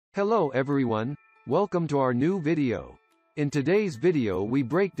Hello everyone, welcome to our new video. In today's video we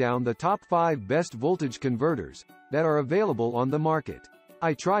break down the top 5 best voltage converters that are available on the market.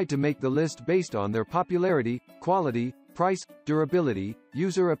 I tried to make the list based on their popularity, quality, price, durability,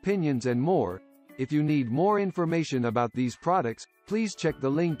 user opinions and more. If you need more information about these products, please check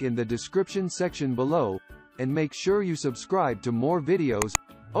the link in the description section below, and make sure you subscribe to more videos.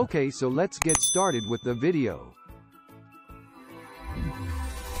 Okay, so let's get started with the video.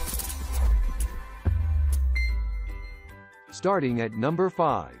 Starting at number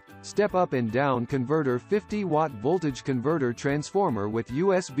 5. StepUp and Down Converter 50-watt voltage converter transformer with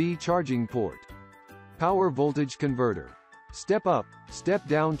USB charging port. Power voltage converter. StepUp,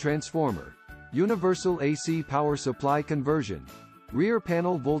 Stepdown transformer. Universal AC power supply conversion. Rear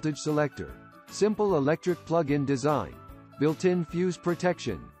panel voltage selector. Simple electric plug-in design. Built-in fuse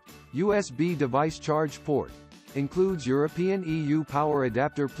protection. USB device charge port. Includes European EU power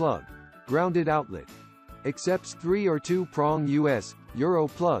adapter plug. Grounded outlet. Accepts 3 or 2-prong US, Euro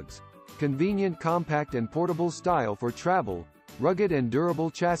plugs. Convenient compact and portable style for travel. Rugged and durable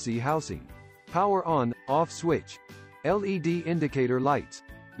chassis housing. Power on, off switch. LED indicator lights.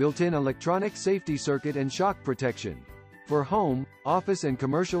 Built-in electronic safety circuit and shock protection. For home, office and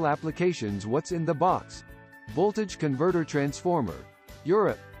commercial applications. What's in the box? Voltage converter transformer.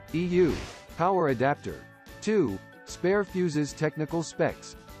 Europe, EU. Power adapter. 2. Spare fuses. Technical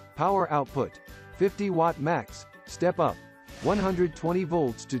specs. Power output. 50 watt max, step up, 120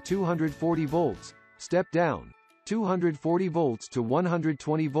 volts to 240 volts, step down, 240 volts to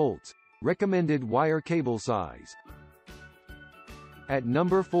 120 volts, recommended wire cable size. At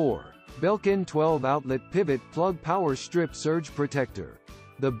number 4. Belkin 12-outlet pivot plug power strip surge protector.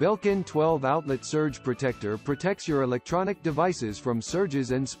 The Belkin 12-outlet surge protector protects your electronic devices from surges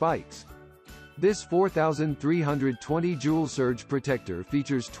and spikes. This 4,320 joule surge protector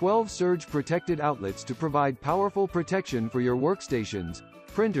features 12 surge-protected outlets to provide powerful protection for your workstations,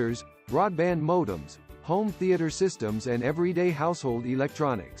 printers, broadband modems, home theater systems and everyday household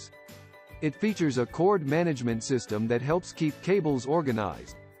electronics. It features a cord management system that helps keep cables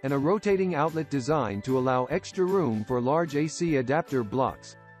organized, and a rotating outlet design to allow extra room for large AC adapter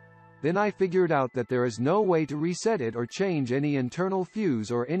blocks. Then I figured out that there is no way to reset it or change any internal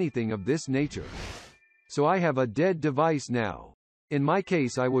fuse or anything of this nature. So I have a dead device now. In my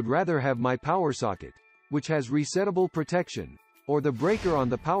case I would rather have my power socket, which has resettable protection, or the breaker on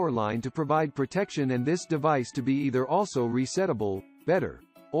the power line to provide protection, and this device to be either also resettable, better,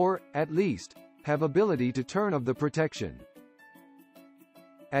 or, at least, have ability to turn off the protection.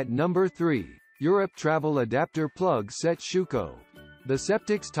 At number 3. Europe Travel Adapter Plug Set Schuko. The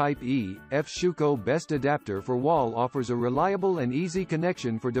Septix Type E, F Schuko Best Adapter for Wall offers a reliable and easy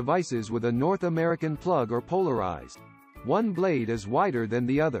connection for devices with a North American plug or polarized. One blade is wider than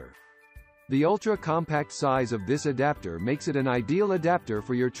the other. The ultra-compact size of this adapter makes it an ideal adapter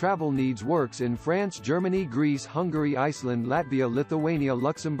for your travel needs. Works in France, Germany, Greece, Hungary, Iceland, Latvia, Lithuania,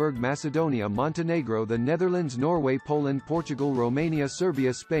 Luxembourg, Macedonia, Montenegro, the Netherlands, Norway, Poland, Portugal, Romania,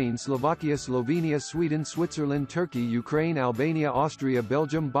 Serbia, Spain, Slovakia, Slovenia, Sweden, Switzerland, Turkey, Ukraine, Albania, Austria,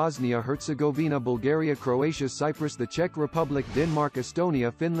 Belgium, Bosnia, Herzegovina, Bulgaria, Croatia, Cyprus, the Czech Republic, Denmark,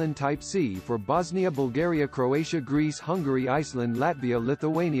 Estonia, Finland. Type C for Bosnia, Bulgaria, Croatia, Greece, Hungary, Iceland, Latvia,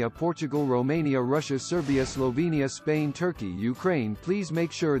 Lithuania, Portugal, Romania, Russia, Serbia, Slovenia, Spain, Turkey, Ukraine. Please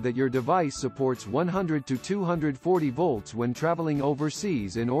make sure that your device supports 100 to 240 volts when traveling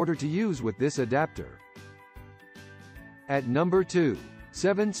overseas in order to use with this adapter. At number 2.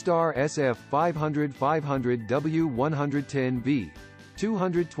 7-star SF 500 500W 110V,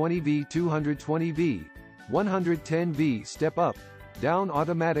 220V 220V, 110V Step Up, Down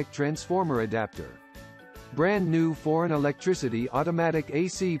Automatic Transformer Adapter. Brand new foreign electricity automatic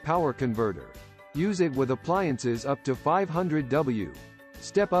AC power converter. Use it with appliances up to 500 W.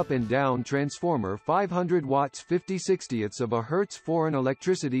 Step up and down transformer 500 watts 50/60ths of a Hertz foreign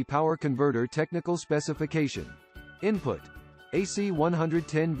electricity power converter. Technical specification. Input. AC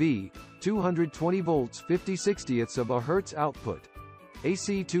 110V, 220 volts 50/60ths of a Hertz. Output.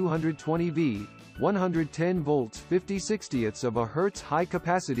 AC 220V, 110 volts 50/60ths of a Hertz. High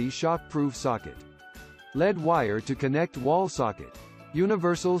capacity shock-proof socket. LED wire to connect wall socket.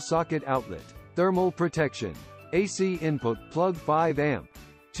 Universal socket outlet. Thermal protection. AC input plug 5 amp.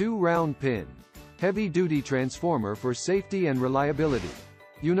 2 round pin. Heavy duty transformer for safety and reliability.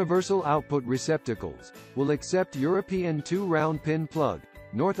 Universal output receptacles. Will accept European 2 round pin plug,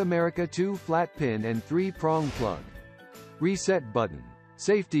 North America 2 flat pin and 3 prong plug. Reset button.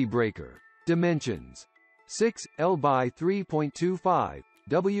 Safety breaker. Dimensions. 6L by 3.25,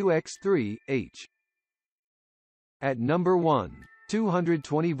 WX3, H. At number 1.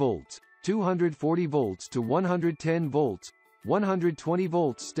 220 volts, 240 volts to 110 volts, 120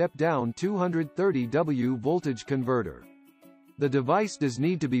 volts step-down 230W voltage converter. The device does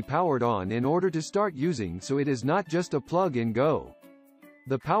need to be powered on in order to start using, so it is not just a plug-and-go.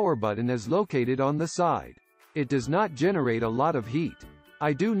 The power button is located on the side. It does not generate a lot of heat.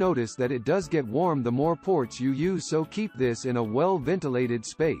 I do notice that it does get warm the more ports you use, so keep this in a well-ventilated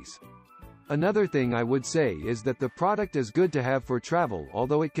space. Another thing I would say is that the product is good to have for travel.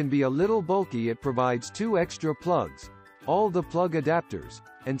 Although it can be a little bulky, it provides 2 extra plugs, all the plug adapters,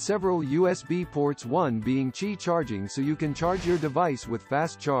 and several USB ports, one being Qi charging, so you can charge your device with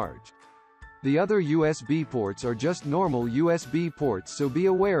fast charge. The other USB ports are just normal USB ports, so be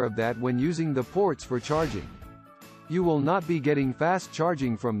aware of that when using the ports for charging. You will not be getting fast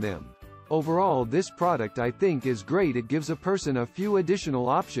charging from them. Overall, this product I think is great. It gives a person a few additional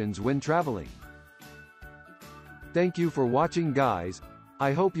options when traveling. Thank you for watching, guys.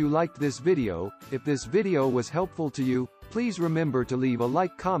 I hope you liked this video. If this video was helpful to you, please remember to leave a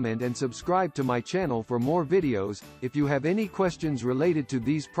like, comment and subscribe to my channel for more videos. If you have any questions related to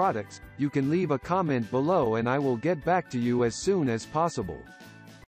these products, you can leave a comment below and I will get back to you as soon as possible.